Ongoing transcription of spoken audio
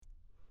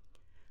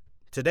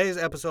Today's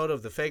episode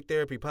of the Fake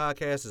Therapy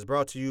Podcast is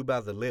brought to you by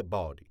The Lit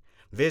Baldy.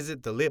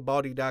 Visit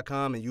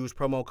thelitbaldy.com and use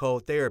promo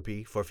code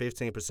THERAPY for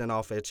 15%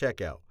 off at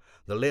checkout.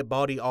 The Lit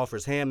Baldy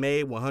offers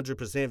handmade,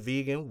 100%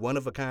 vegan,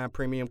 one-of-a-kind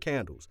premium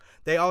candles.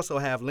 They also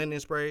have linen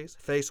sprays,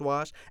 face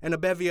wash, and a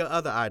bevy of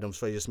other items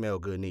for your smell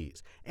good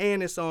needs.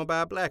 And it's owned by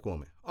a black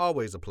woman,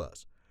 always a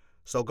plus.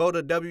 So go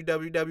to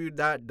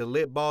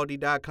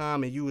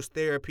www.thelitbaldy.com and use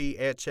therapy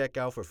at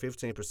checkout for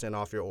 15%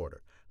 off your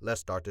order.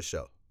 Let's start the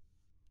show.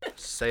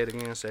 Say it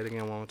again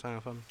one more time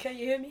for me. Can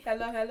you hear me?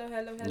 Hello. Yeah,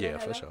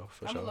 hello.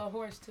 for I'm sure. a little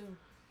hoarse too.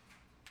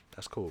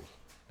 That's cool.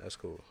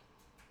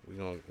 We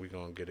gonna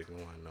get it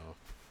going though.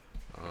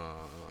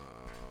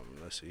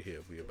 Let's see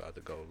here. We about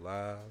to go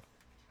live.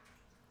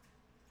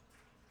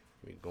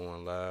 We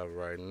going live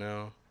right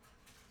now.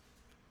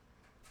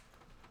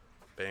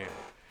 Bam.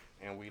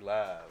 And we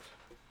live.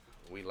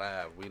 We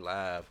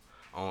live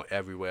on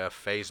everywhere.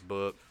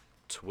 Facebook,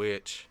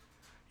 Twitch,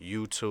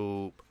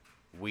 YouTube.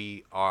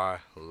 We are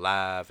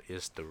live.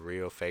 It's the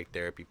Real Fake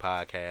Therapy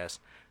Podcast.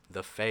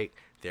 The Fake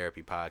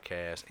Therapy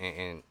Podcast.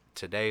 And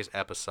today's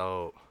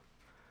episode,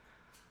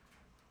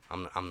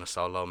 I'm the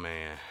solo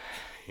man.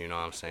 You know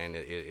what I'm saying?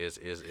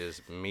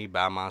 It's me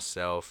by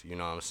myself. You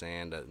know what I'm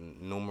saying? The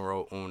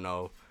numero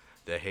uno,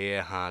 the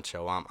head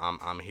honcho.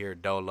 I'm here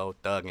dolo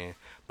thugging,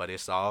 but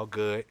it's all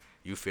good.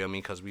 You feel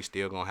me? Because we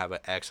still going to have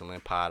an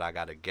excellent pod. I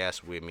got a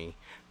guest with me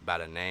by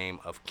the name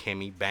of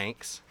Kimmy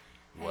Banks.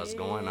 What's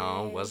going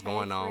on?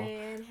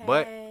 Friend,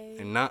 But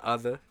none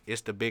other,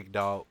 it's the big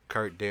dog,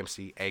 Curt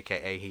Dempsey,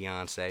 a.k.a.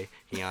 Beyonce.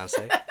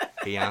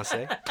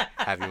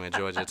 Have you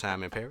enjoyed your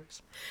time in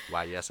Paris?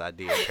 Why, yes, I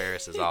did.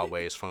 Paris is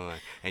always fun.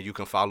 And you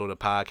can follow the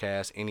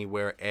podcast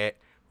anywhere at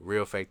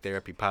Real Fake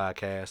Therapy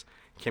Podcast.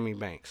 Kimmy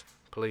Banks,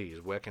 please,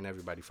 where can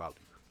everybody follow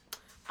you?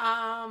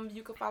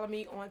 You can follow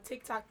me on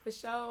TikTok for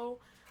sure.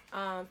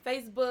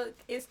 Facebook,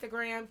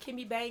 Instagram,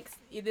 Kimmy Banks.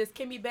 Either it's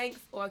Kimmy Banks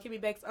or Kimmy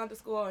Banks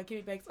 _ or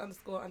Kimmy Banks _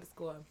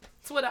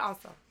 Twitter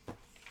also.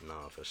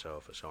 No, for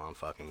sure. I'm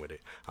fucking with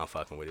it.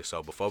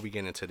 So before we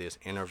get into this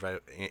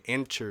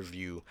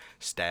interview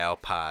style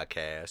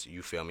podcast,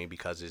 you feel me?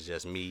 Because it's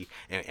just me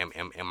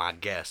and my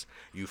guest.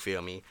 You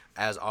feel me?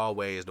 As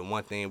always, the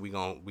one thing we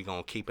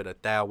gonna keep it a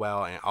thou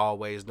wow and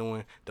always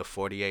doing the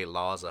 48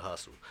 laws of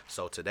hustle.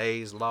 So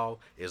today's law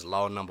is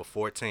law number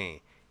 14.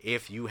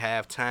 If you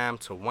have time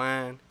to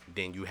whine,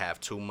 then you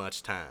have too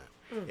much time.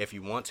 If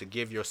you want to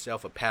give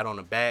yourself a pat on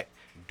the back,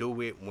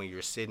 do it when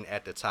you're sitting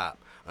at the top.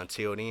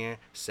 Until then,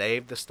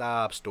 save the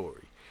sob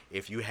story.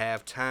 If you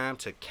have time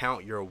to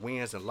count your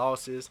wins and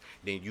losses,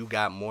 then you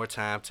got more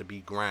time to be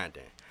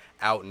grinding.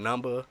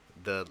 Outnumber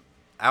the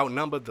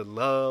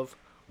love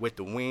with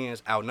the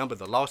wins, outnumber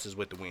the losses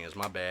with the wins,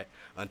 my bad,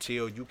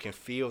 until you can't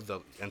feel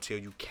the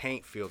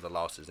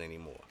losses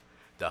anymore.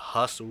 The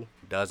hustle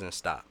doesn't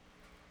stop.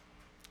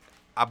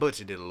 I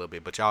butchered it a little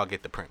bit, but y'all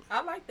get the premise.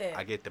 I like that.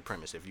 I get the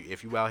premise.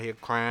 If you out here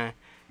crying,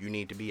 you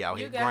need to be out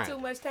here grinding. You got grinding.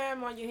 too much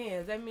time on your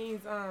hands. That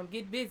means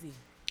get busy.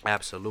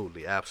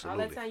 Absolutely. All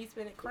that time you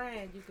spend it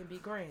crying, you can be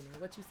grinding.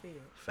 What you said.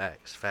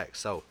 Facts.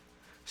 So,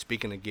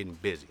 speaking of getting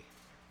busy,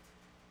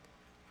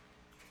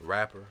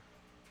 rapper,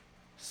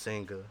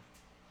 singer,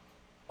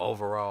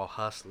 overall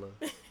hustler.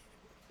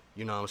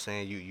 You know what I'm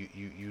saying?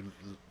 You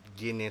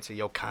getting into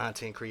your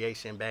content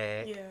creation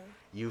bag. Yeah.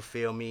 You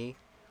feel me?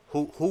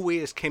 Who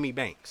is Kimmy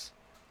Banks?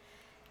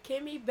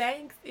 Kimmy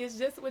Banks is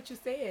just what you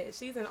said.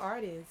 She's an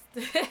artist.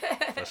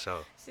 For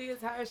sure. She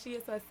is her. She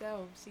is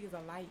herself. She is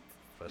a light.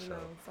 For sure.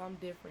 Know, so I'm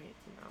different.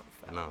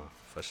 So. No,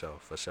 for sure.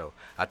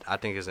 I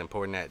think it's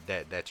important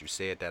that you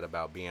said that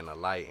about being a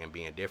light and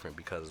being different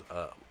because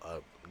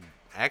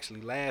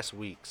actually last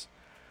week's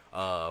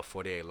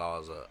 48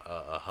 Laws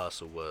of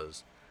Hustle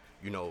was,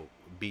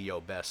 be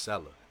your best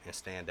seller and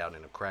stand out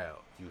in the crowd.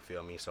 You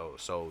feel me?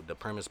 So the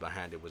premise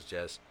behind it was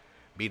just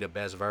be the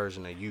best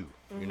version of you.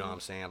 You know what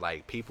I'm saying?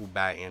 Like, people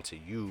buy into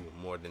you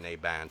more than they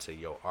buy into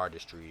your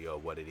artistry or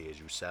what it is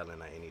you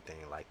selling or anything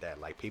like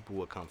that. Like, people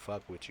will come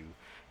fuck with you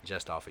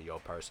just off of your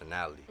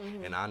personality.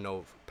 And I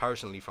know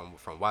personally from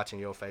watching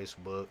your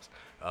Facebooks,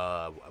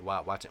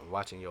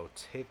 watching your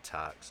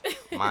TikToks,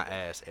 my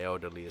ass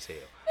elderly as hell.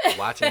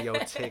 Watching your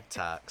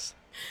TikToks.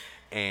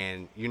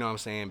 And, you know what I'm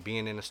saying,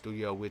 being in the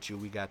studio with you,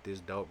 we got this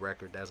dope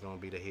record that's going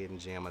to be the hidden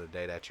gem of the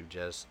day that you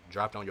just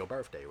dropped on your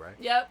birthday, right?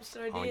 Yep,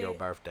 sure did. On your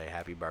birthday.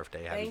 Happy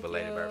birthday. Happy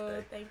belated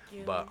birthday. Thank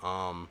you. But,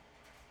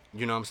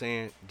 you know what I'm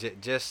saying,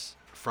 just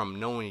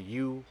from knowing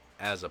you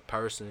as a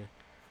person,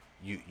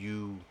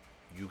 you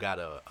got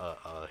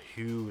a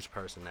huge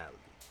personality.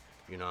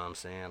 You know what I'm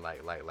saying?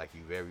 Like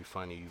you very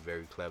funny, you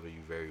very clever,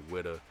 you very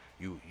witter,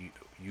 you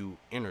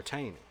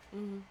entertaining.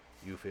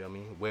 You feel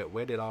me?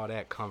 Where did all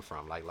that come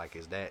from? Like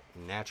is that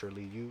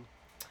naturally you?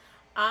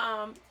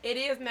 It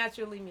is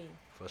naturally me.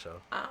 For sure.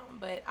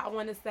 But I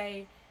want to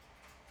say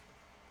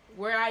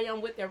where I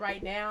am with it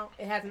right now,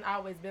 it hasn't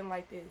always been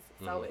like this.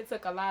 So it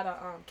took a lot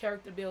of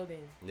character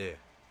building. Yeah.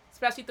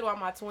 Especially throughout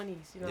my 20s,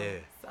 Yeah.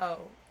 So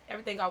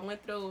everything I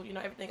went through,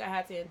 everything I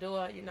had to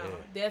endure,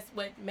 that's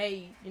what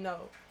made,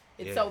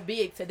 it's so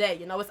big today.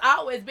 You know, it's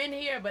always been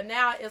here, but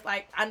now it's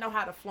like I know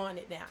how to flaunt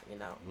it down. You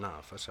know. No,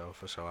 for sure,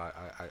 for sure.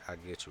 I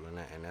get you,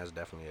 and that's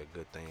definitely a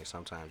good thing.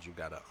 Sometimes you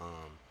gotta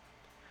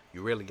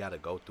you really gotta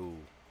go through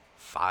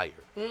fire.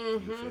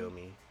 You feel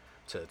me?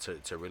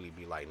 To really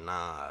be like,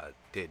 nah,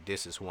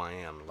 this is who I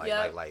am.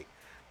 Like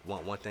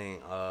one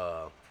thing.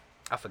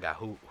 I forgot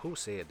who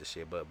said the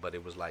shit, but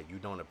it was like you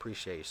don't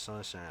appreciate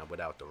sunshine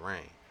without the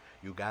rain.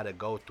 You gotta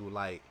go through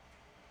like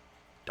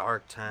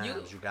dark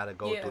times. You gotta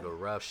go through the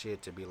rough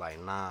shit to be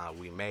like, nah,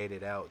 we made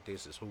it out.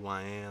 This is who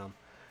I am.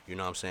 You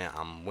know what I'm saying?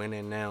 I'm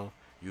winning now.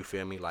 You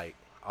feel me? Like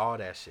all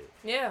that shit.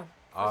 Yeah.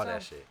 All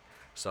that shit.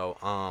 So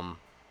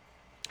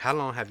how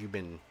long have you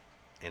been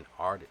an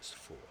artist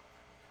for?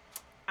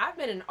 I've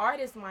been an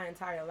artist my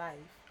entire life.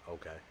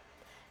 Okay.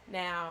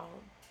 Now,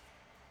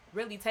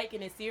 really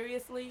taking it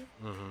seriously,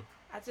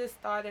 I just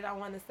started, I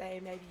want to say,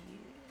 maybe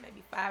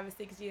 5 or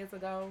 6 years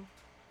ago.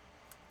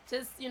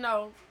 Just, you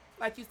know,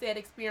 like you said,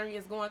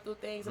 experience going through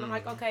things. And I'm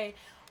like, okay,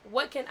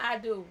 what can I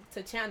do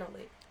to channel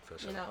it? For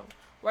sure. You know,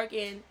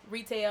 working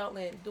retail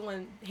and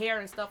doing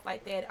hair and stuff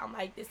like that. I'm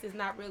like, this is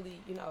not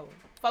really, you know,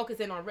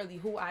 focusing on really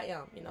who I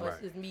am. You know,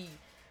 It's just me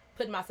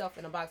putting myself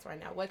in a box right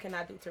now. What can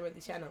I do to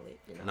really channel it?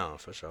 You know? No,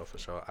 for sure.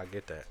 I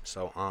get that.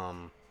 So,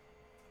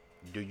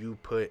 do you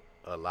put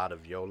a lot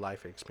of your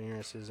life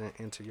experiences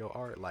into your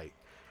art? Like,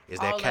 is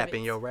that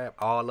capping your rap?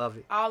 All of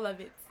it? All of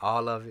it.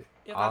 All of it?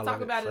 If I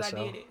talk about it, I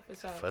did it, for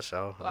sure. For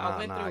sure. Well, I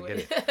went through I get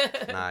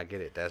it. I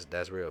get it.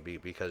 That's real.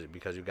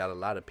 Because you got a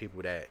lot of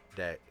people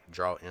that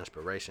draw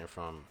inspiration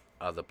from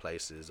other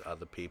places,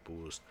 other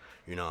people's,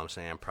 you know what I'm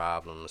saying,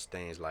 problems,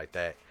 things like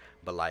that.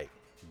 But, like,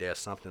 there's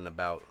something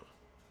about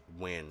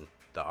when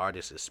the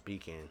artist is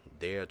speaking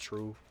their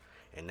truth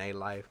in their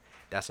life,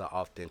 that's an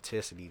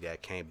authenticity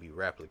that can't be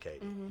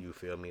replicated. You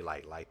feel me?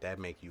 Like that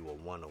make you a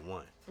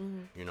one-on-one.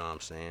 You know what I'm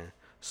saying?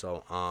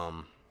 So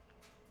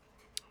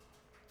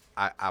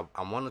I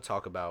want to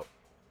talk about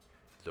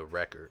the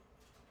record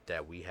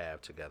that we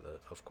have together.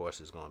 Of course,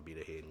 it's going to be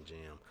the Hidden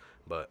Gem.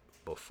 But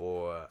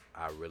before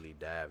I really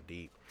dive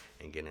deep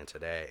and get into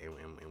that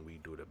and we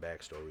do the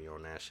backstory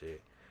on that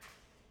shit,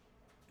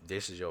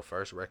 this is your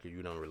first record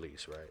you don't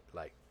release, right?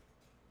 Like,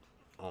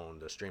 on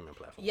the streaming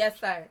platform. Yes,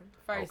 sir.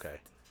 First. Okay.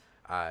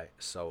 All right.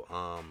 So,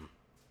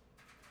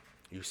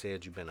 you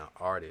said you've been an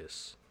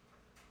artist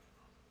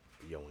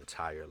your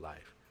entire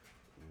life.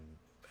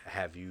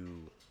 Have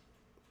you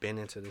been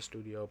into the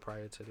studio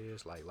prior to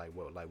this? Like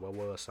what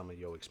were some of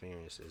your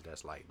experiences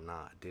that's like,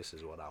 nah, this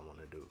is what I want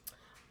to do?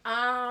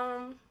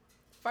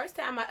 First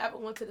time I ever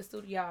went to the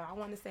studio, I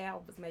want to say I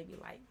was maybe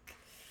like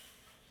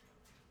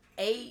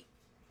 8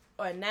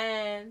 or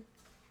 9.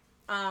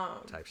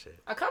 Type shit.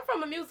 I come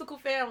from a musical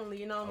family,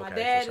 you know. My Okay,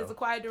 dad for is a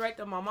choir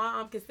director. My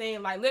mom can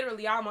sing. Like,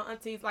 literally, all my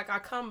aunties, like, I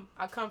come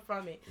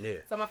from it. Yeah.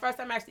 So my first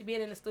time actually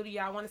being in the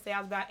studio, I want to say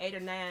I was about 8 or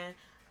 9.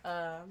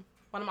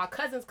 One of my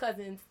cousins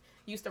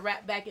used to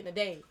rap back in the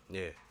day.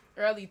 Yeah.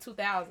 Early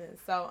 2000s.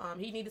 So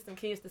he needed some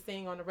kids to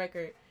sing on the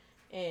record,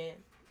 and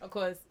of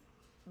course,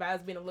 by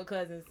us being a little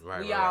cousins,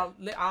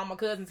 all my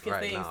cousins can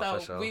sing. No,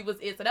 so we was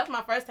it. So that was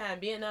my first time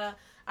being.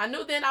 I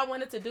knew then I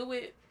wanted to do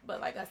it,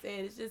 but like I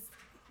said, it's just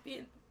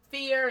being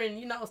fear and,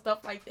 you know,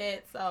 stuff like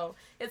that. So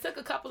it took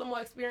a couple of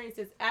more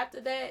experiences after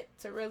that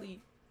to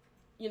really,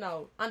 you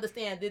know,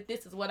 understand that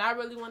this is what I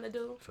really want to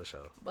do. For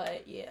sure.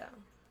 But yeah.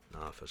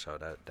 No, for sure.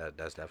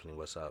 That's definitely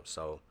what's up.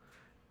 So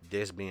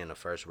this being the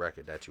first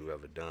record that you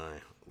ever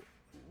done,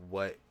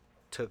 what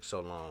took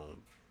so long?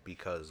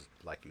 Because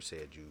like you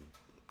said, you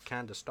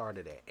kind of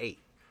started at 8.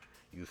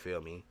 You feel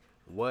me?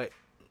 What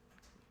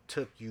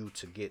took you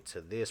to get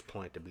to this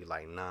point to be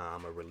like, nah,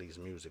 I'm gonna release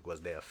music?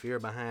 Was there a fear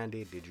behind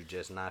it? Did you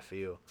just not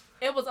feel?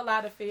 It was a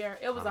lot of fear.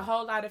 It was a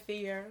whole lot of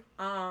fear.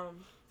 Dumbing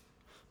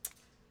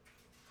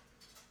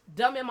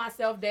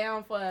myself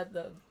down for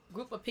the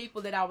group of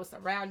people that I was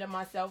surrounding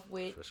myself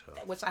with, sure.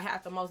 Which I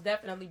have to most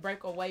definitely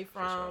break away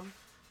from.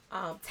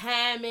 Sure.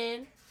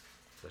 Timing.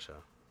 For sure.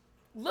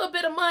 A little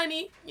bit of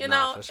money, you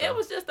know. Sure. It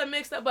was just a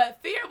mix up, but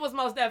fear was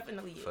most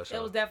definitely it. Sure.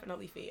 It was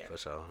definitely fear. For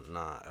sure.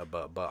 Nah,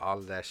 but all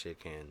of that shit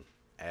can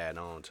add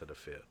on to the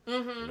fear.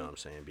 You know what I'm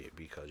saying?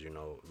 Because, you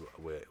know,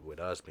 with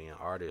us being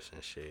artists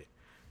and shit,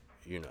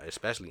 you know,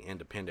 especially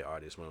independent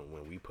artists,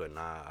 when we putting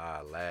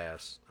our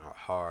last, our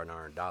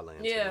hard-earned dollar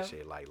into this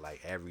shit, like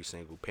every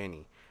single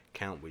penny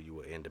count when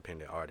you an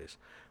independent artist.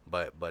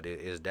 But it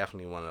is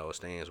definitely one of those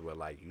things where,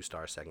 like, you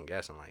start second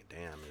guessing, like,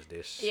 damn, is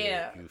this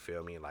shit, you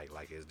feel me? Like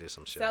is this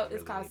some shit?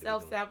 It's called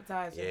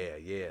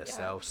self-sabotaging. Yeah,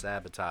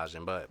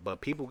 self-sabotaging. But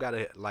people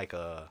gotta, like,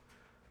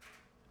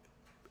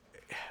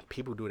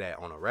 people do that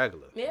on a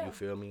regular. Yeah. You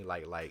feel me?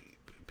 Like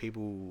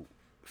people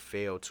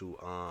fail to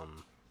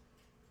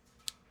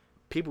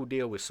people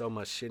deal with so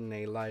much shit in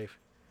their life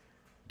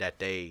that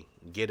they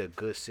get a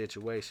good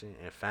situation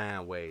and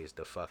find ways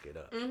to fuck it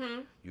up.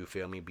 You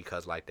feel me?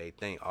 Because, like, they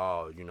think,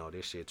 oh, you know,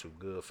 this shit too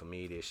good for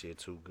me, this shit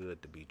too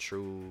good to be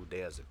true,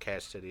 there's a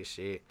catch to this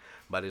shit.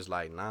 But it's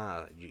like,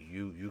 nah,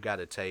 you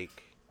gotta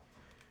take,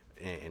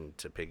 and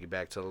to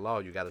piggyback to the law,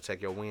 you gotta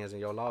take your wins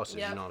and your losses.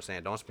 You know what I'm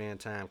saying? Don't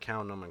spend time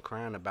counting them and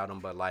crying about them,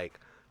 but, like,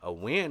 a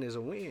win is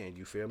a win.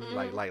 You feel me?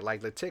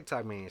 Like the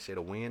TikTok man said,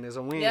 a win is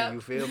a win. Yep.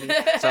 You feel me?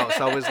 So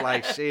it's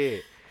like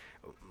shit.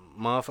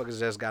 Motherfuckers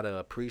just gotta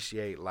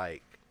appreciate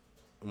like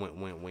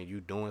when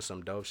you doing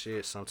some dope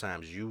shit.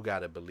 Sometimes you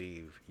gotta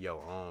believe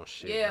your own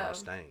shit don't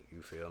stink.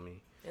 You feel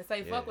me? And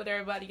say fuck what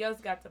everybody else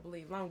got to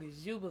believe, long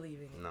as you believe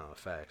in it. No,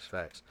 facts.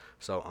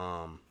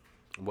 So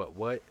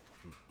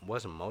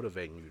what's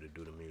motivating you to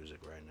do the music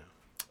right now?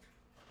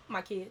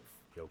 My kids.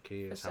 Your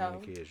kids? For How sure.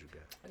 many kids you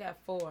got? I got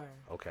 4.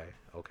 Okay.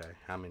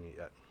 How many?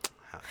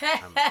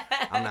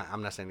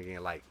 I'm not saying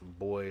again like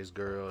boys,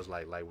 girls.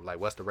 Like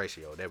what's the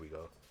ratio? There we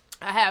go.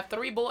 I have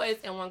 3 boys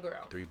and 1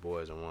 girl. 3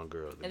 boys and 1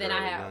 girl. And then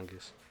I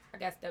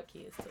got step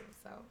kids too.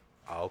 So.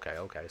 Oh,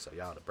 okay. So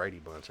y'all the Brady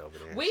bunch over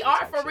there. We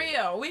are for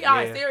real. We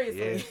are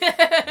seriously.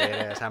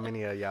 Yeah. Deadass. How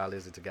many of y'all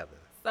is it together?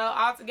 So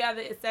all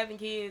together it's 7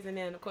 kids, and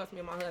then of course me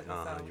and my husband.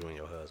 So. You and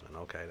your husband.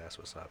 Okay, that's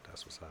what's up.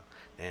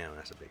 Damn,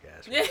 that's a big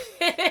ass.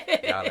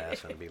 Family. Y'all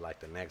ass finna be like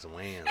the next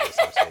Wayans or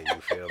some shit.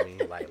 You feel me?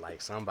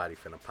 Like somebody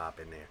finna pop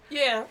in there.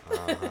 Yeah.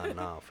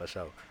 No, for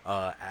sure.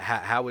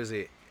 How is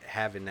it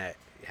having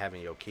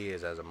your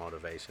kids as a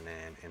motivation,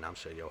 and I'm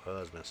sure your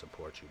husband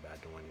supports you by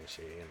doing this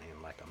shit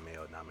in like a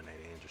male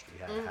dominated industry?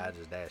 How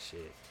does that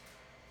shit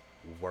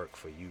work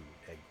for you?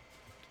 That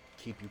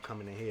keep you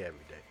coming in here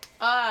every day?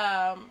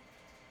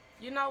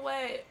 You know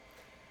what?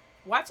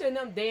 Watching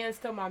them dance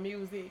to my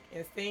music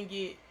and sing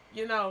it,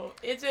 you know,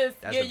 it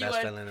just that's the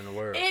best feeling in the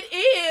world. It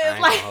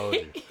is.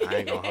 I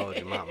ain't gonna hold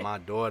you. My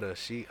daughter,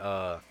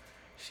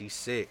 she's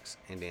 6,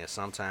 and then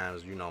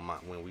sometimes, you know,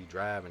 when we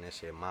driving and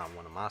shit,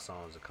 one of my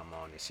songs will come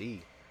on, and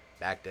she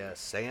back there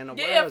saying the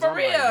words. For I'm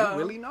real. Like, you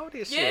really know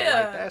this shit?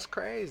 Like, that's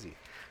crazy.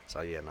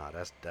 So yeah,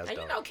 that's and dope.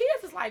 you know,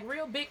 kids is like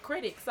real big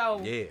critics.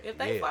 So if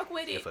they fuck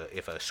with it,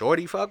 if a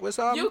shorty fuck with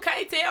something, you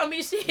can't tell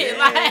me shit.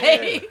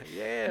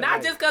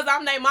 Not just cause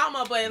I'm their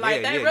mama, but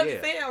like they really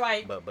saying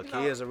like. But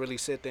kids will really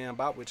sit there and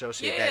bop with your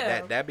shit.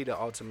 That be the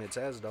ultimate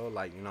test though.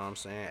 Like, you know what I'm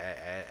saying?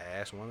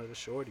 Ask one of the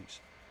shorties.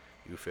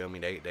 You feel me?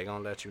 They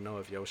gonna let you know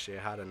if your shit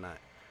hot or not.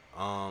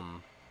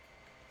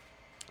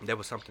 There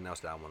was something else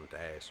that I wanted to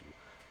ask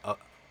you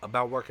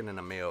about working in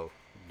a male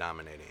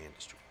dominated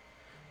industry.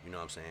 You know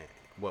what I'm saying?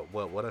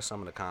 What are some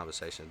of the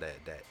conversations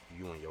that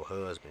you and your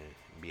husband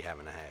be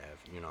having to have,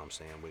 you know what I'm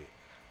saying, with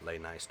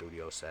late night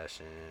studio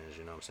sessions,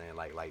 you know what I'm saying?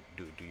 Like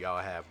do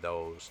y'all have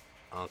those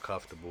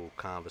uncomfortable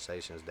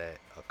conversations that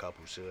a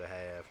couple should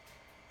have?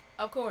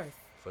 Of course.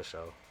 For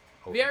sure.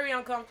 Very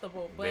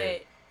uncomfortable,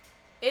 but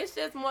it's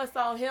just more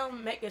so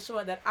him making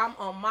sure that I'm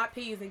on my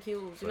P's and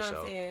Q's, you know what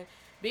I'm saying?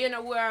 Being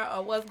aware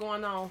of what's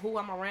going on, who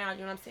I'm around,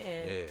 you know what I'm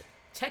saying? Yeah.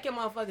 Checking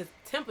motherfuckers'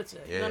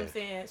 temperature, you know what I'm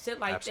saying? Shit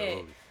like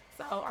that.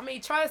 So, I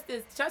mean, trust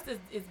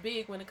is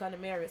big when it comes to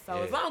marriage.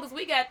 So, as long as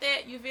we got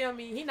that, you feel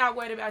me, he not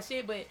worried about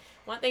shit. But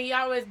one thing he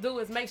always do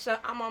is make sure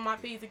I'm on my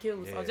P's and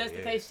Q's. So, just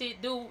in case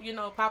shit do, you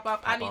know, pop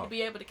up, I need to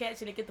be able to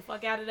catch it and get the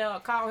fuck out of there or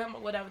call him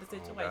or whatever the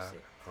situation.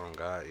 Oh,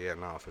 God. Yeah,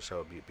 no, for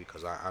sure.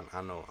 Because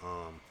I know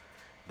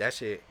that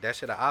shit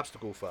an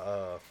obstacle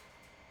for,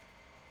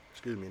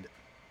 excuse me.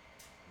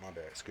 My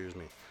bad, excuse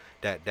me.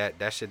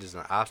 That shit is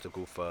an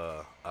obstacle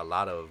for a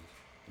lot of,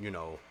 you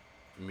know,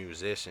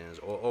 musicians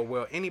or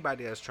well,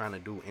 anybody that's trying to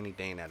do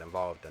anything that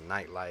involves the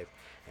nightlife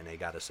and they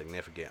got a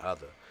significant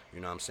other.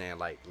 You know what I'm saying?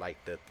 Like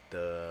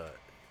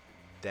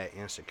that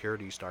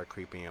insecurity start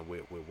creeping in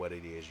with what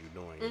it is you're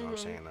doing. You know what I'm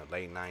saying? The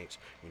late nights,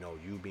 you know,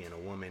 you being a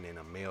woman in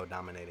a male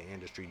dominated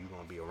industry, you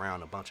gonna be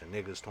around a bunch of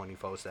niggas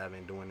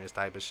 24/7 doing this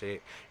type of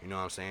shit. You know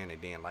what I'm saying?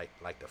 And then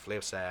like the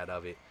flip side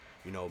of it,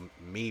 you know,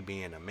 me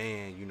being a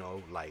man, you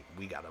know, like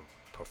we gotta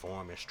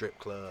perform in strip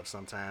clubs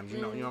sometimes. You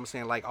know what I'm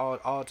saying? Like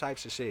all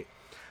types of shit.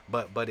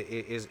 But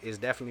it's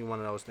definitely one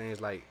of those things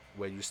like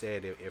where you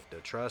said if the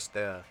trust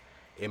there,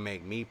 it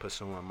make me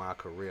pursuing my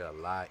career a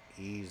lot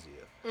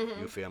easier.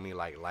 You feel me?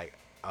 Like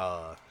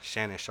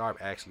Shannon Sharp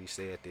actually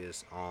said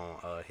this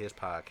on his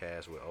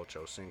podcast with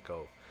Ocho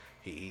Cinco.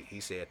 He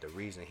said the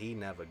reason he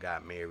never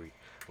got married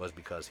was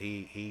because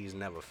he's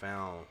never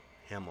found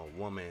him a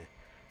woman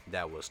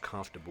that was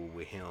comfortable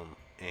with him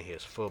and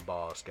his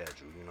football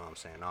schedule, you know what I'm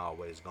saying?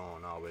 Always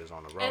gone, always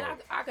on the road. And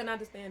I can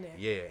understand that.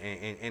 Yeah,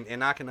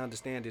 and I can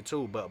understand it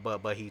too,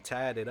 but he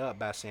tied it up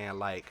by saying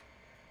like,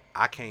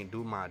 I can't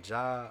do my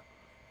job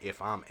if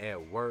I'm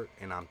at work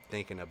and I'm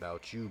thinking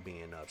about you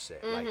being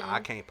upset. Like I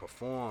can't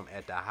perform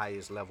at the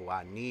highest level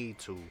I need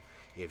to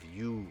if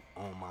you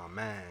on my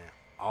mind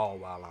all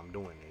while I'm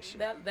doing this shit.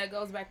 That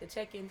goes back to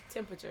checking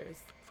temperatures.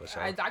 For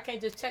sure. I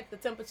can't just check the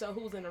temperature of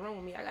who's in the room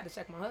with me. I got to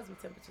check my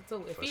husband's temperature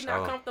too. If he's sure.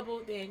 not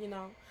comfortable, then, you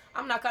know,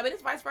 I'm not coming.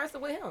 It's vice versa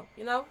with him,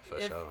 you know? For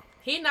if sure.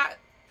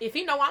 If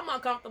he know I'm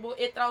uncomfortable,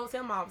 it throws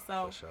him off.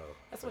 So For sure.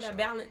 That's where that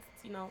balance,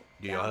 you know.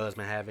 Do your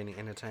husband have any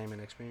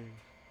entertainment experience?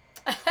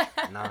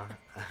 Nah.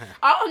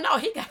 Oh no,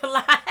 he got a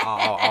lot.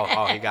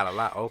 oh, he got a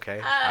lot. Okay.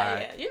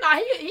 Yeah. You know,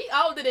 he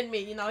older than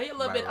me. You know, he a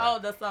little bit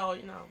older, so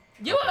you know,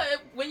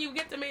 when you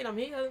get to meet him,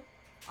 he'll.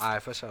 All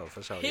right, for sure.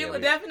 He will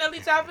definitely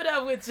chop it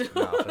up with you.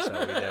 No, for sure.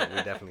 We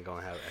definitely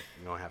gonna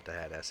have to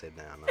have that sit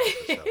down. No,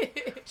 for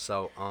sure.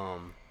 So,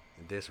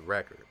 this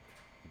record,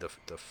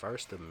 the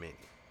first of many,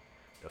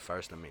 The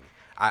first of many.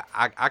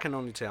 I can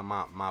only tell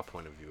my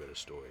point of view of the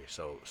story.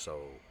 So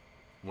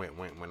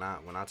when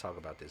I talk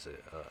about this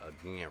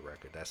again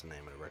record, that's the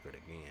name of the record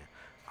again.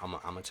 I'm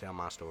gonna tell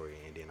my story,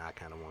 and then I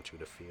kind of want you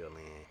to fill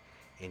in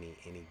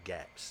any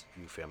gaps,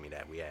 you feel me,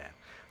 that we have.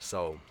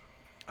 So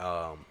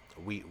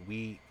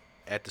we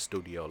at the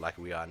studio like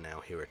we are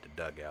now here at the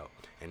Dugout,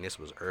 and this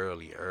was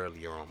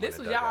earlier on. This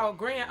was y'all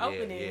grand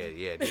opening.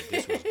 Yeah.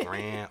 This was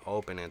grand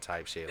opening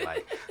type shit.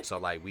 Like, so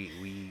like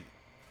we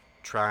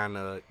trying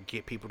to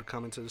get people to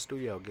come into the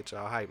studio, get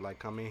y'all hype, like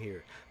come in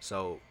here.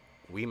 So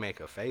we make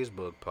a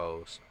Facebook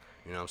post,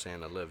 you know what I'm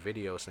saying, a little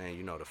video saying,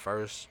 you know, the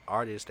first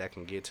artist that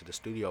can get to the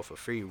studio for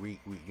free, we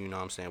you know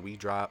what I'm saying, we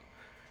drop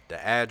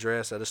the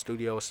address of the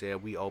studio,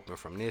 said we open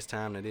from this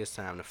time to this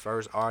time. The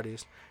first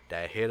artist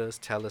that hit us,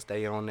 tell us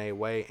they on their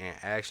way, and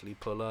actually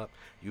pull up,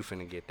 you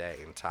finna get that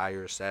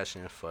entire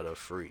session for the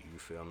free, you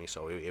feel me?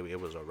 So it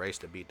was a race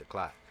to beat the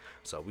clock.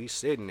 So we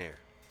sitting there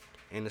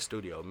in the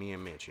studio, me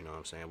and Mitch, you know what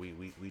I'm saying,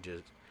 we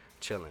just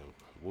chilling,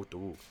 whoop the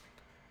whoop.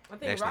 I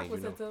think Rock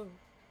was here too.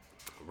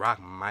 Rock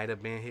might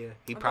have been here.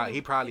 He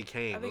probably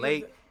came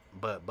late,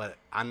 but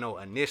I know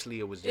initially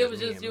it was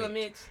just you and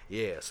Mitch.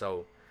 Yeah,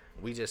 so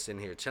we just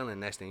sitting here chilling.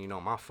 Next thing you know,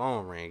 my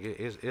phone rang.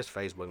 It's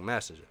Facebook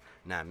Messenger.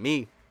 Now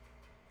me,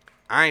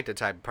 I ain't the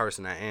type of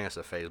person that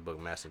answer Facebook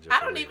Messenger.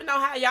 I don't even know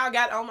how y'all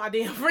got on my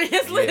damn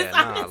friends list.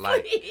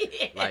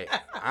 Like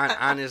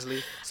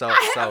honestly. So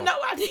I have no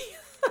idea.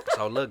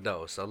 So look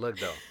though.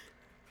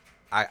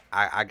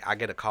 I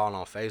get a call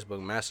on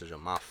Facebook Messenger.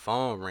 My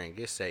phone ring.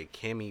 It say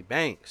Kimmy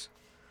Banks.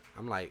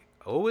 I'm like,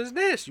 who is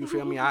this? You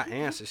feel me? I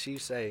answer. She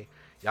say,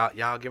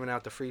 y'all giving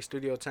out the free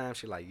studio time?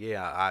 She like,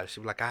 yeah. She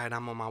was like, all right,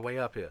 I'm on my way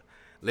up here.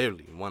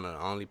 Literally, one of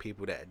the only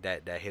people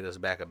that hit us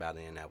back about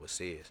it, and that was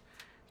Sis.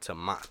 To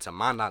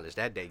my knowledge,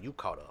 that day you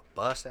caught a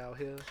bus out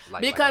here.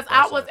 Because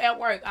I was at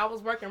work. I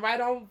was working right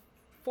on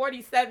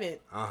 47th.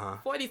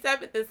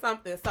 47th and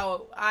something.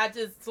 So as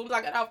soon as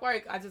I got off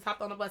work, I just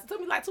hopped on the bus. It took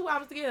me like 2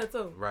 hours to get here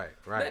too. Right.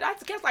 But I had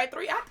to catch like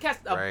 3. I had to catch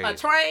a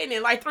train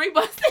and like 3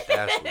 buses.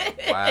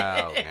 That's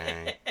wild,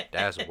 man.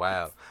 That's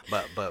wild.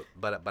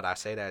 But I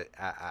say that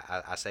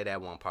I say that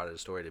one part of the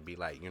story to be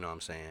like, you know what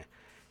I'm saying,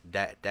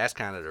 that's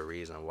kind of the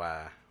reason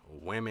why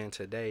women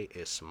today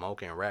is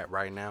smoking rap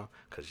right now,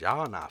 cause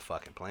y'all not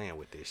fucking playing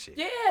with this shit.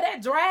 Yeah,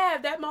 that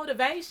drive, that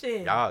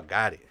motivation. Y'all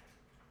got it.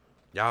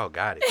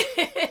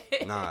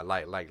 Nah,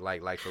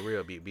 like for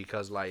real,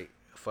 because like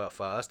for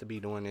us to be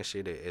doing this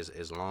shit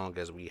as long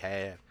as we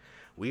have,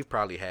 we've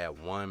probably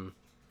had one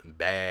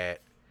bad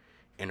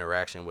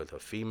interaction with a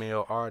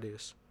female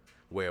artist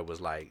where it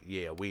was like,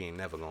 yeah, we ain't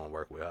never gonna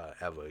work with her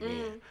ever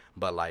again.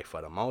 But like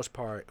for the most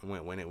part,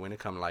 when it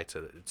come like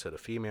to the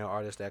female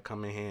artists that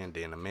come in here and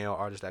then the male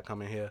artists that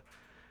come in here,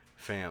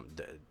 fam,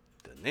 the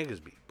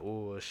niggas be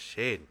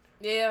bullshitting.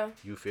 Yeah.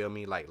 You feel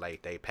me? Like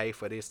they pay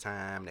for this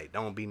time. They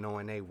don't be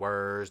knowing they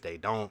words.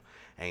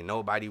 Ain't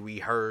nobody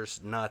rehearse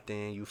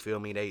nothing. You feel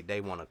me?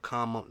 They want to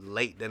come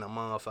late than a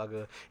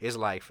motherfucker. It's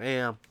like,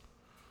 fam,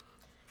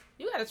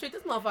 you gotta treat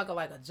this motherfucker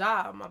like a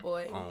job, my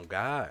boy. Oh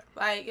God.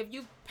 Like if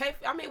you pay,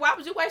 why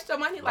would you waste your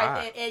money like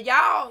Right. that? And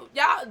y'all,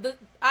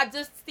 I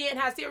just seeing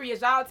how serious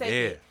y'all take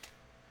it.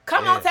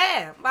 Come on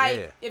time.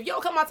 Like if you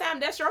don't come on time,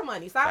 that's your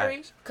money.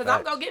 Sorry, cause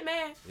I'm gonna get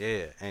mad.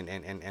 Yeah,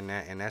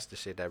 and that's the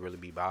shit that really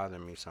be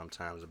bothering me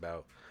sometimes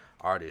about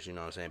artists. You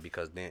know what I'm saying?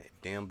 Because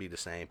them be the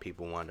same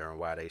people wondering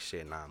why they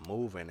shit not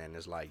moving, and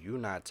it's like you're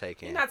not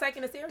taking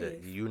it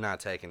serious. You're not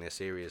taking it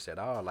serious at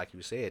all. Like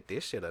you said,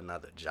 this shit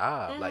another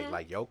job.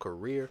 Like your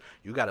career,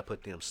 you got to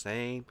put them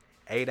same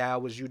 8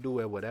 hours you do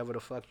at whatever the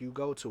fuck you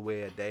go to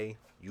a day.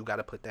 You got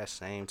to put that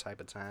same type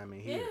of time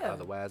in here. Yeah.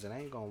 Otherwise, it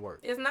ain't gonna work.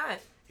 It's not.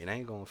 It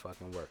ain't gonna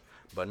fucking work.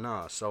 But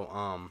nah,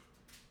 so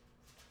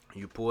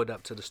you pulled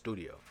up to the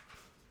studio.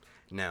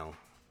 Now,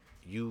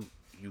 you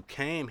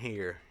came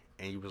here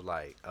and you was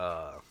like,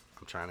 I'm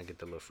trying to get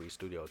the little free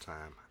studio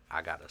time.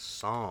 I got a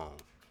song,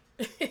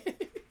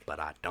 but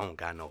I don't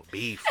got no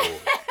beat for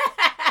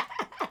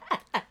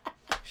it.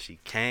 She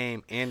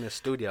came in the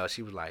studio.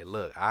 She was like,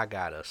 look, I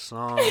got a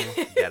song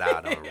that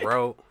I done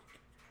wrote.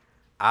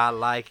 I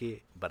like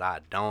it, but I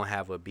don't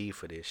have a beat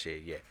for this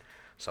shit yet.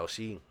 So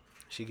she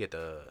get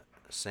the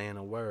saying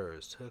the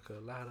words. Took a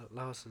lot of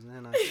losses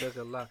and I took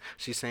a lot.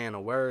 She saying the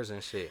words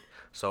and shit.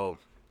 So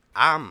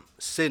I'm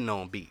sitting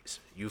on beats.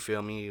 You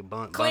feel me? A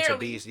bunch of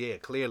beats. Yeah,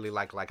 clearly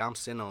like I'm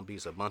sitting on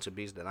beats. A bunch of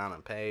beats that I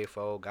done paid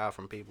for, got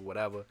from people,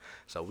 whatever.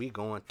 So we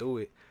going through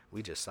it.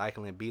 We just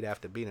cycling beat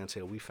after beat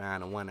until we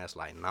find the one that's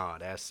like, nah,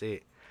 that's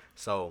it.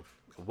 So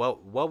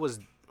what was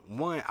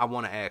one I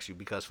want to ask you,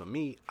 because for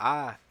me,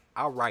 I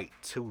write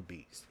 2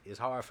 beats. It's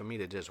hard for me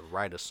to just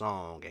write a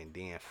song and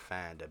then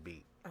find a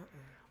beat.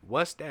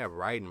 What's that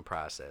writing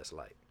process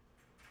like?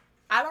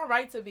 I don't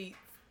write to beats.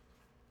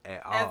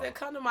 At all. As it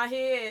come to my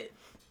head,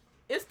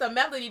 it's the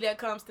melody that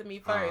comes to me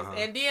first,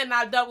 and then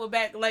I double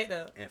back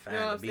later. And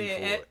find the beat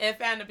for it. And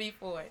find the beat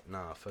for it.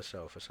 Nah, for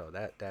sure.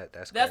 That's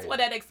crazy. Crazy. What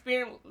that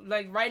experience,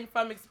 like writing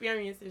from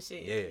experience and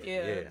shit.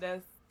 Yeah.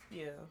 That's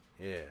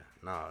Yeah.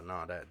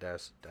 No,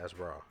 that's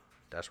raw.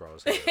 That's where I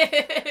was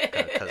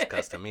headed.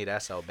 Cause to me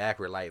that's so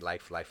backward.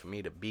 Like for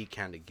me, the beat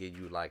kind of give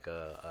you like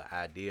a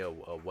idea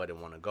of what it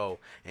want to go,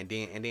 and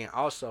then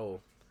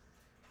also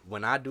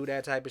when I do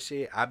that type of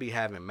shit, I be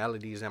having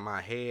melodies in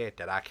my head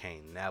that I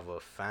can't never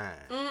find.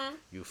 Mm-hmm.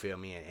 You feel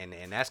me?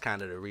 And that's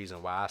kind of the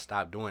reason why I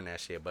stopped doing that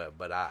shit.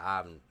 But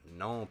I've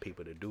known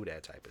people to do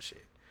that type of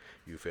shit.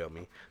 You feel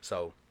me?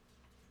 So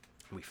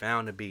we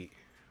found the beat.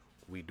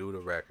 We do the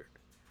record.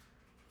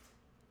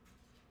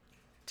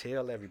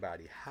 Tell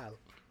everybody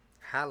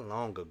how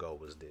long ago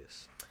was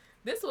this?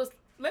 This was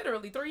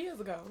literally 3 years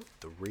ago.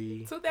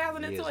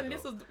 2002, and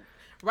this was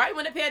right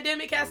when the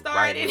pandemic had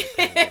started.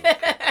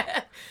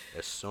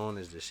 As soon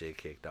as the shit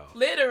kicked off.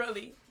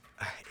 Literally.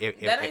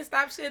 That ain't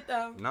stop shit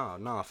though.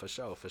 No, for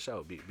sure.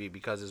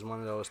 Because it's one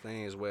of those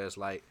things where it's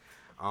like,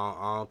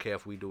 I don't care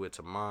if we do it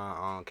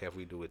tomorrow. I don't care if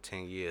we do it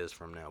 10 years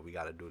from now. We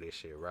got to do this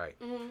shit right.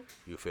 Mm-hmm.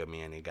 You feel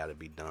me? And it got to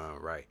be done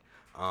right.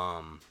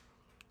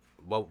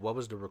 What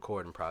was the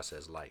recording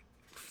process like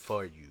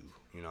for you?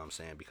 You know what I'm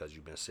saying? Because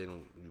you've been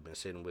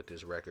sitting with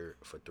this record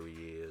for 3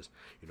 years.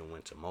 You done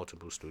went to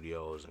multiple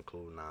studios,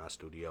 including our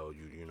studio.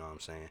 You know what I'm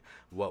saying?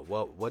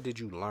 What did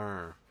you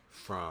learn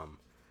from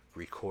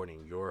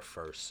recording your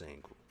first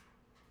single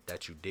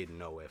that you didn't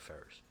know at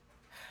first?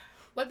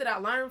 What did I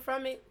learn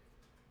from it?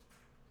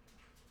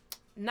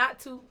 Not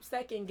to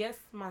second guess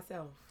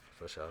myself.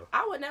 For sure.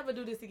 I would never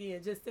do this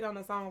again. Just sit on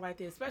a song like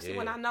this, especially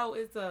when I know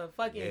it's a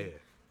fucking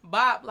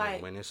bop.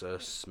 Like when it's a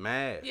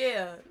smash.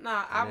 Yeah,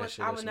 nah, I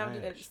would never do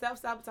that.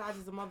 Self-sabotage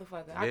is a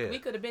motherfucker. We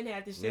could have been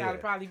had this shit. I'd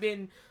have probably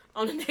been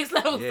on the next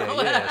level.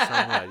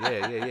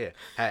 Yeah.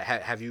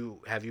 Have you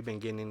been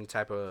getting any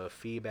type of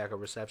feedback or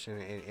reception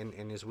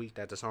in this week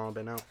that the song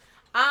been out?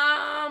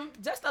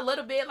 Just a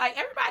little bit. Like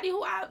everybody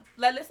who I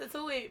listened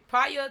to it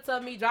prior to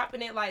me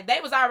dropping it, like they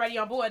was already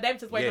on board. They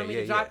was just waiting on me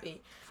to drop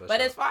it. But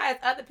as far as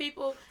other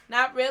people,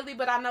 not really.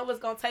 But I know it's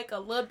gonna take a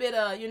little bit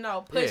of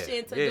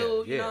pushing to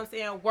do. You know what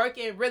I'm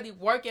saying? Really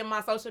working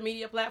my social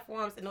media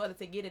platforms in order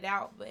to get it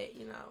out. But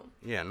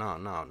Yeah, no,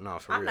 for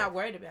real. I'm real. not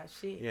worried about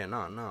shit. Yeah,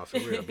 no, for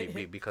real.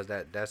 Because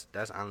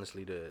that's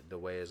honestly the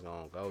way it's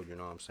gonna go. You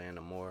know what I'm saying?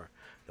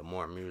 The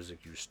more music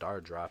you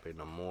start dropping,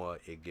 the more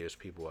it gives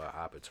people an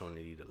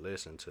opportunity to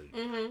listen to you.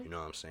 Mm-hmm. You know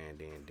what I'm saying?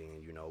 Then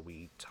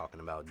we talking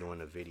about doing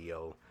a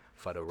video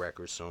for the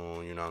record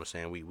soon. You know what I'm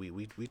saying?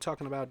 We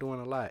talking about doing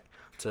a lot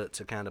to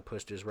kind of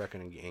push this record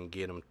and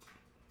get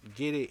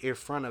it in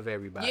front of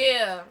everybody.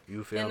 Yeah.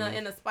 You feel me?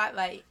 In the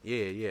spotlight.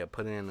 Yeah.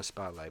 Put it in the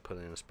spotlight.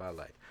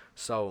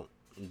 So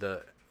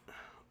the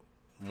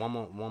one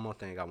more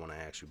thing I want to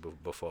ask you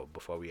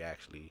before we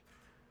actually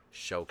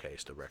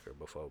showcase the record,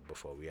 before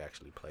we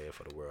actually play it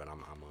for the world. I'm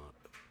gonna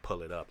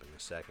pull it up in a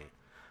second.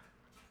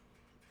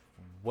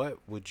 What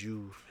would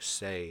you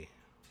say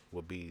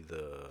would be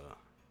the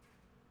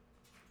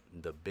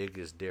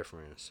biggest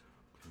difference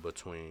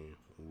between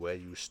where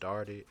you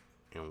started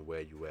and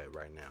where you at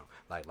right now?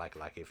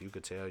 Like if you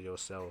could tell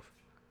yourself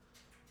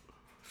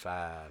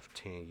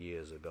 5-10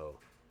 years ago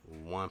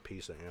one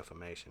piece of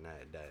information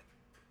that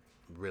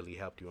really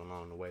helped you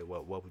along the way,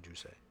 what would you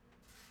say?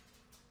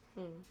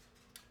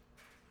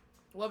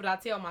 What would I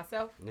tell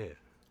myself? Yeah.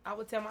 I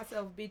would tell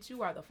myself, bitch,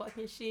 you are the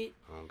fucking shit.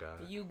 Oh,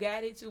 God. You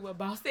got it. You a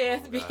boss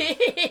ass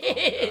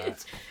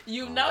bitch.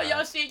 You know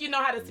your shit. You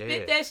know how to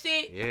spit that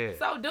shit. Yeah.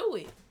 So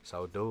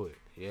do it.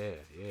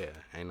 Yeah.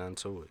 Ain't nothing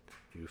to it.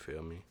 You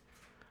feel me?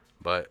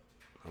 But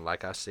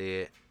like I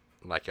said,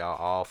 like y'all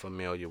all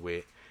familiar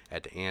with,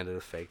 at the end of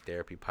the Fake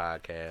Therapy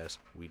podcast,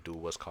 we do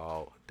what's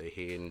called the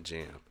Hidden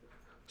Gem.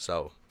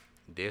 So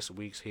this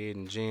week's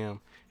Hidden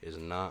Gem is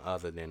none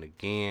other than,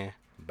 again,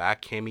 by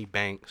Kimmy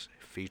Banks,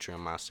 featuring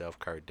myself,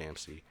 Curt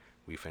Dempsey.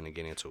 We finna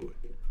get into it.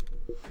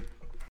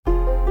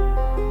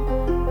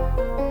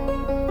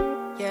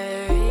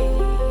 Yeah.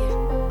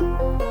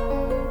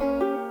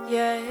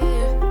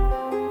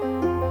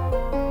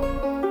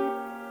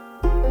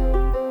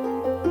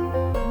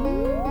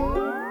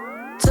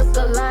 Took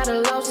a lot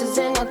of losses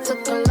and I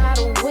took a lot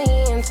of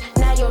wins.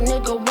 Now your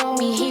nigga want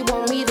me, he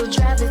want me to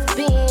drive his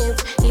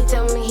Benz. He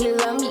tell me he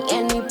love me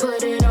and he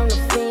put it on the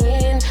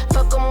fin.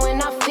 Fuck him when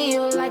I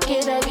feel like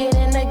it again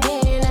and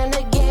again and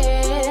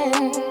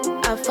again.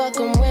 I fuck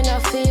him when I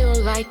feel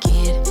like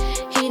it.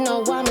 He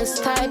know I'm his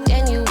type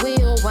and you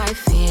will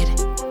wife it.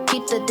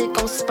 Keep the dick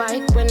on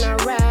spike when I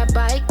ride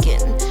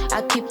biking.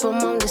 I keep him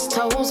on his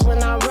toes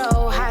when I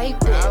roll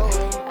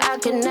hyping. I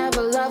can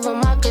never love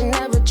him, I can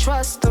never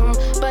trust him.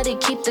 But he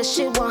keep the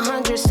shit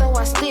 100, so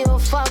I still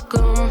fuck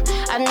him.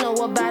 I know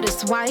about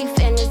his wife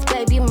and his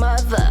baby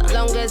mother.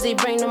 Long as he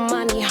bring the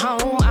money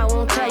home, I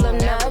won't tell him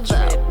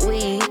never.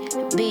 We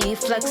be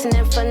flexing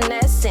and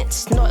finessing,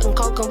 snorting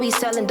coke and we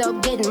selling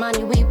dope, getting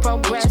money, we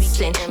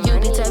progressing. You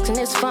be texting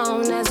his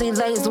phone as he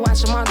lays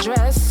watching my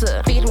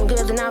dresser. Feed him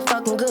good and I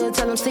fuck him good,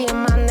 tell him see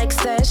him my next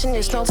session.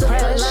 There's no pressure.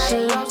 Took a lot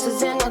of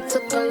losses and I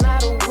took a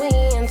lot of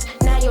wins.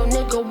 Now your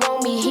nigga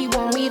want me, he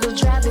want me to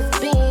drive his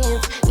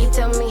Benz. He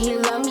tell me he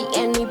love me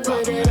and he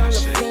put it on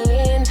the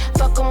fin.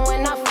 Fuck him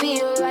when I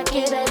feel like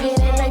it again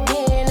and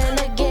again and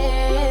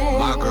again.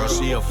 My girl,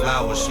 she a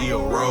flower, she a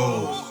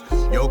rose.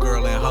 Your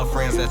girl and her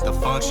friends at the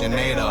function,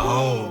 they the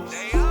hoes.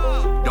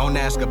 Don't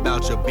ask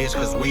about your bitch,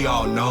 cause we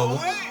all know.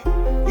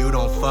 You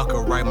don't fuck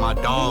her right, my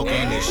dog,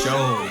 and it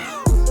shows.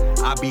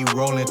 I be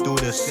rolling through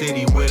the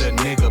city with a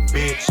nigga,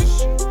 bitch.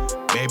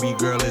 Baby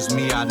girl, it's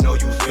me, I know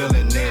you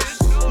feeling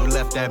this. You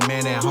left that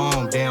man at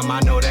home, damn,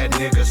 I know that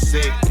nigga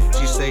sick.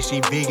 She say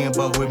she vegan,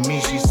 but with me,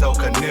 she so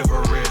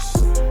carnivorous.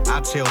 I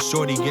tell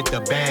shorty, get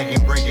the bag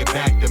and bring it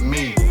back to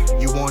me.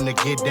 You wanna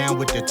get down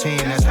with the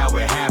 10, that's how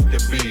it have to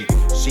be.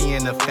 She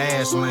in the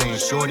fast lane,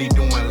 shorty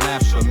doing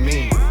laps for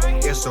me.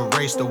 It's a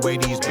race the way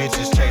these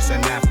bitches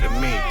chasing after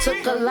me.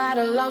 Took a lot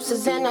of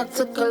losses and I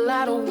took a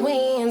lot of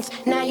wins.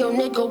 Now your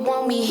nigga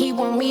want me, he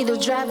want me to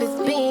drive his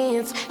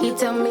Benz. He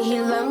tell me he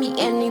love me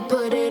and he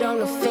put it on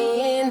the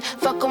fin.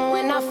 Fuck him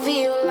when I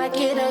feel like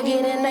it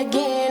again and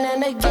again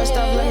and again. First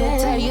off, let me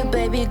tell you,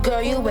 baby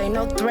girl, you ain't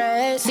no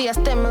threat. See, I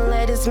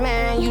stimulate his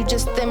man, you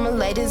just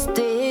stimulate his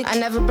dick. I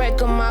never break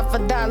him off a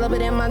dollar,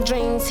 but in my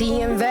dreams he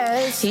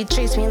invests. He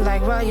treats me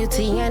like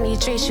royalty and he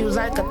treats you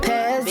like a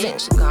peasant.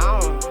 Bitch,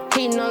 gone.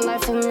 He know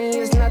life with me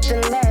is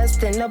nothing less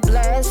than a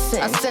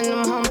blessing. I send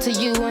him home to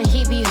you and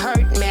he be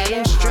hurt, mad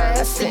and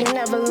stressed. So you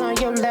never learn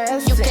your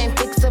lesson. You can't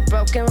fix a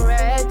broken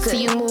record.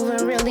 See you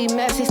moving really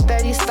messy,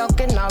 steady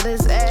stalking all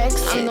his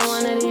exes. I'm the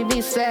one that he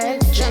be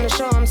sex, tryna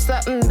show him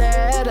something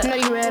better. Know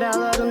you read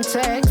all of them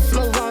texts.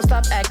 Move on,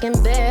 stop acting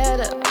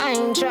better. I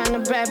ain't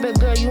tryna brag, but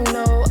girl, you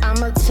know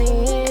I'm a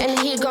 10. And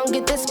he gon'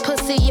 get this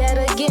pussy yet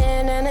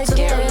again and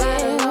again. Took a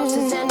lot of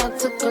losses and I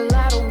took a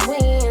lot of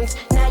wins.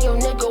 Now your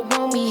nigga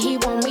want me, he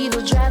want me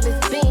to drive his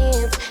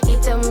Benz. He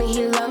tell me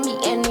he love me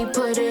and he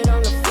put it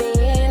on the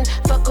fin.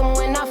 Fuck him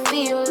when I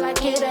feel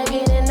like it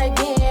again and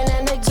again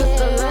and again. Took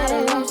a lot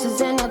of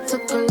losses and I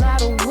took a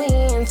lot of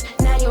wins.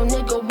 Now your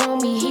nigga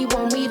want me, he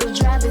want me to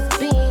drive his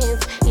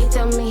Benz. He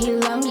tell me he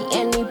love me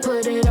and he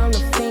put it on the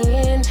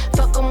fin.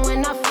 Fuck him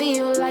when I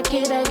feel like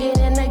it again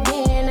and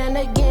again and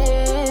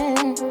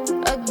again.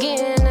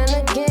 Again and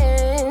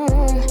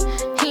again.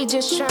 He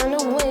just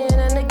tryna win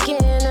and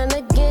again and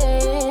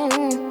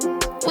again.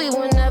 We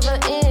will never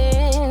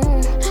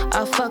end.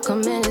 I fuck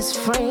him and his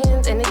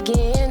friends and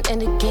again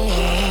and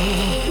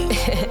again.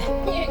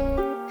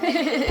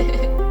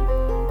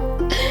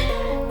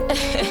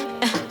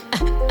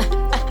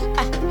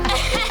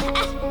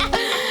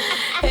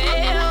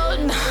 Hell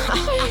no.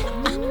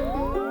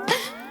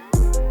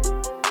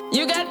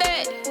 You got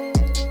that?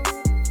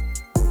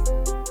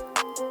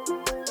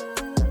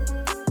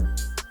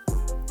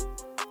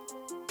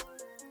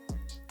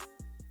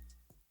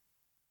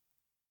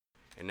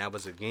 And that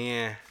was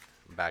again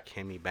by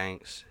Kimmy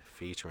Banks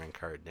featuring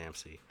Curt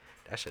Dempsey.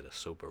 That shit is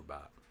super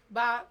bop.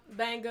 Bop,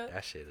 banger,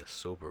 That shit is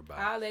super bop.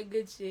 all that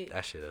good shit.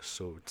 That shit is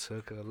super.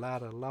 Took a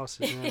lot of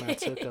losses and I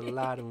took a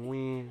lot of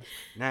wins.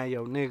 Now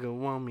your nigga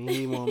want me,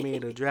 he want me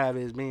to drive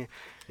his Benz.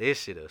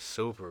 This shit is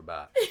super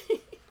bop.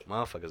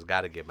 Motherfuckers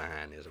gotta get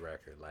behind this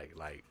record. Like.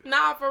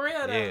 Nah, for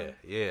real though.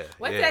 Yeah.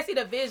 Once they see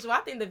the visual, I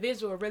think the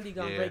visual really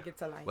gonna bring it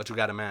to life. What you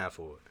got in mind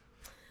for it?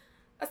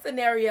 A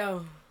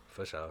scenario.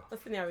 For sure. A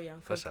scenario.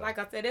 For sure. Like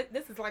I said,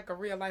 this is like a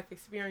real life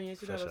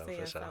experience. You know what I'm saying?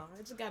 For sure. So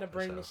I just gotta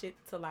bring the shit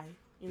to life.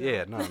 You know?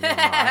 Yeah, no,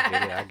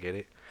 I get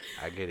it.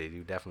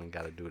 You definitely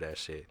got to do that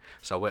shit.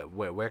 So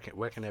where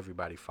can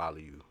everybody follow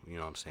you? You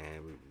know what I'm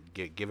saying?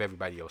 Give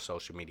everybody your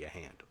social media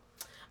handle.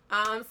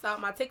 So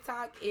my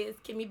TikTok is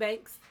Kimmy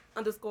Banks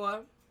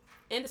 _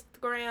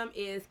 Instagram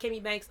is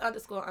Kimmy Banks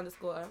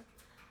 __.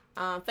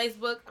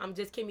 Facebook, I'm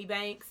just Kimmy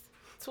Banks.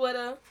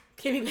 Twitter,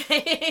 Kimmy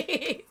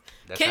Banks.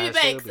 Kimmy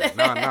Banks.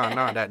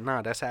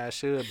 That's how it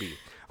should be.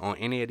 On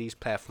any of these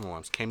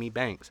platforms, Kimmy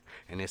Banks.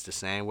 And it's the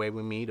same way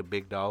with me, the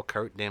big dog,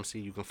 Curt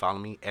Dempsey. You can follow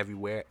me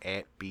everywhere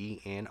at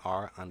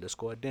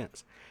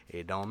BNR_Demps.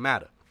 It don't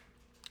matter.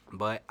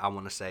 But I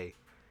want to say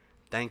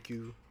thank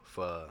you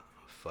for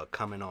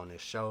coming on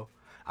this show.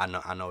 I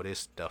know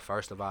this the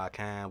first of our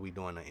kind. We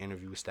doing an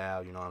interview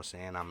style, you know what I'm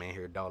saying? I'm in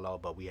here dolo,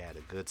 but we had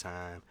a good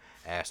time.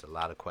 Asked a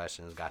lot of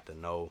questions, got to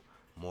know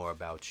more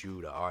about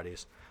you, the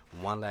artist.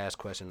 One last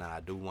question that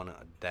I do wanna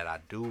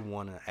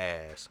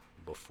ask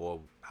before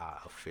I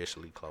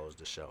officially close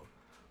the show.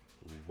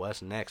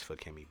 What's next for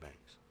Kimmy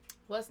Banks?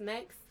 What's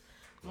next?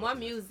 More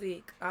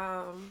music.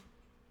 I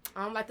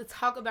don't like to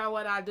talk about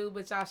what I do,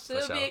 but y'all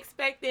should be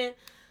expecting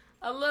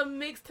a little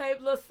mixtape,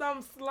 little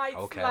something slight.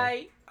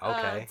 Okay.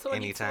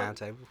 Any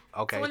timetable?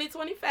 Okay.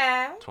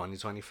 2025.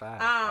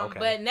 2025. Okay.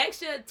 But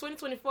next year,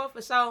 2024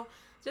 for sure.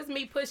 Just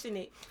me pushing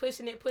it,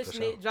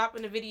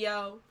 dropping the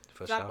video.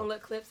 Dropping little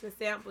clips and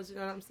samples, you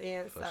know what I'm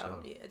saying?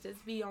 Yeah,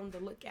 just be on the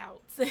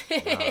lookout.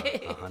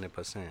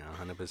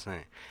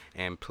 100%.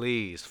 And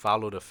please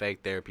follow the Fake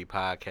Therapy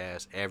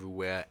Podcast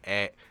everywhere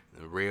at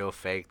Real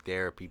Fake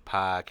Therapy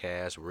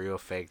Podcast, Real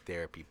Fake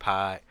Therapy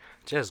Pod.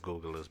 Just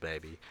Google us,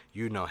 baby.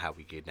 You know how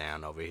we get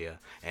down over here.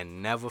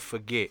 And never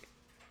forget,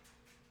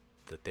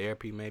 the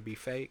therapy may be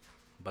fake,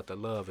 but the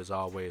love is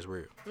always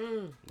real.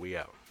 We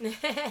out.